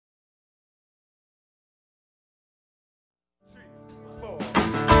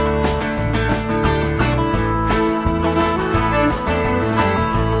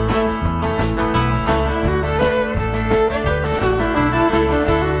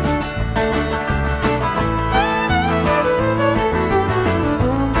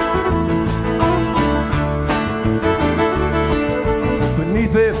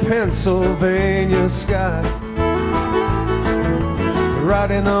Pennsylvania sky,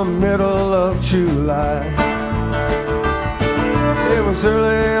 right in the middle of July. It was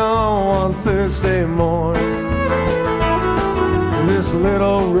early on one Thursday morning, this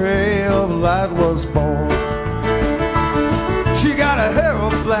little ray of light was born. She got her hair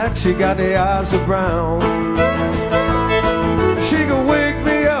of black, she got the eyes of brown. She can wake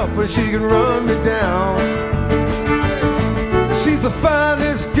me up and she can run me down. She's the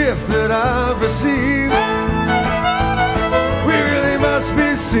finest gift that I've received. We really must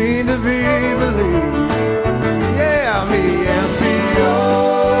be seen to be believed. Yeah, me and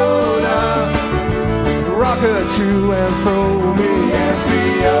Fiona rock her to and fro. Me and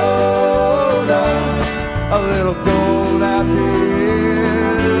Fiona, a little gold out there.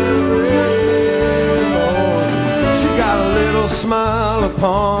 She got a little smile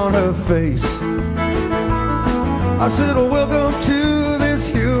upon her face. I said, oh, welcome to this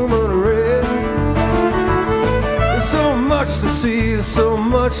human race. There's so much to see, there's so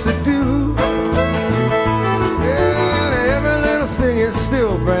much to do. Yeah, and every little thing is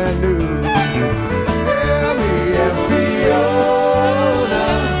still brand new. Yeah, me and Fiona,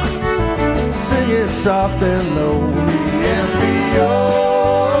 singing soft and low. Me and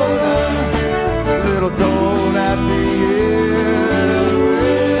Fiona, little gold at the end.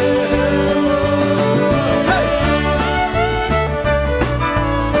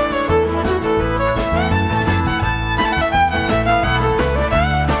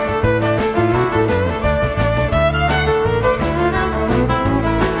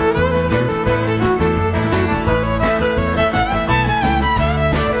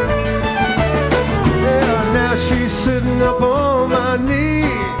 She's sitting up on my knee.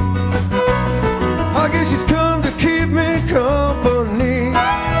 I guess she's come to keep me company.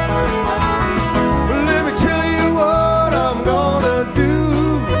 Let me tell you what I'm gonna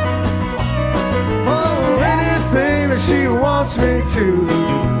do. Oh, anything that she wants me to.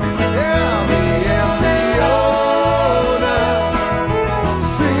 Yeah, me and Fiona,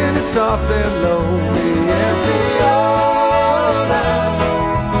 singing it soft and low. Me and Fiona,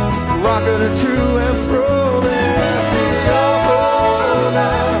 rocking it to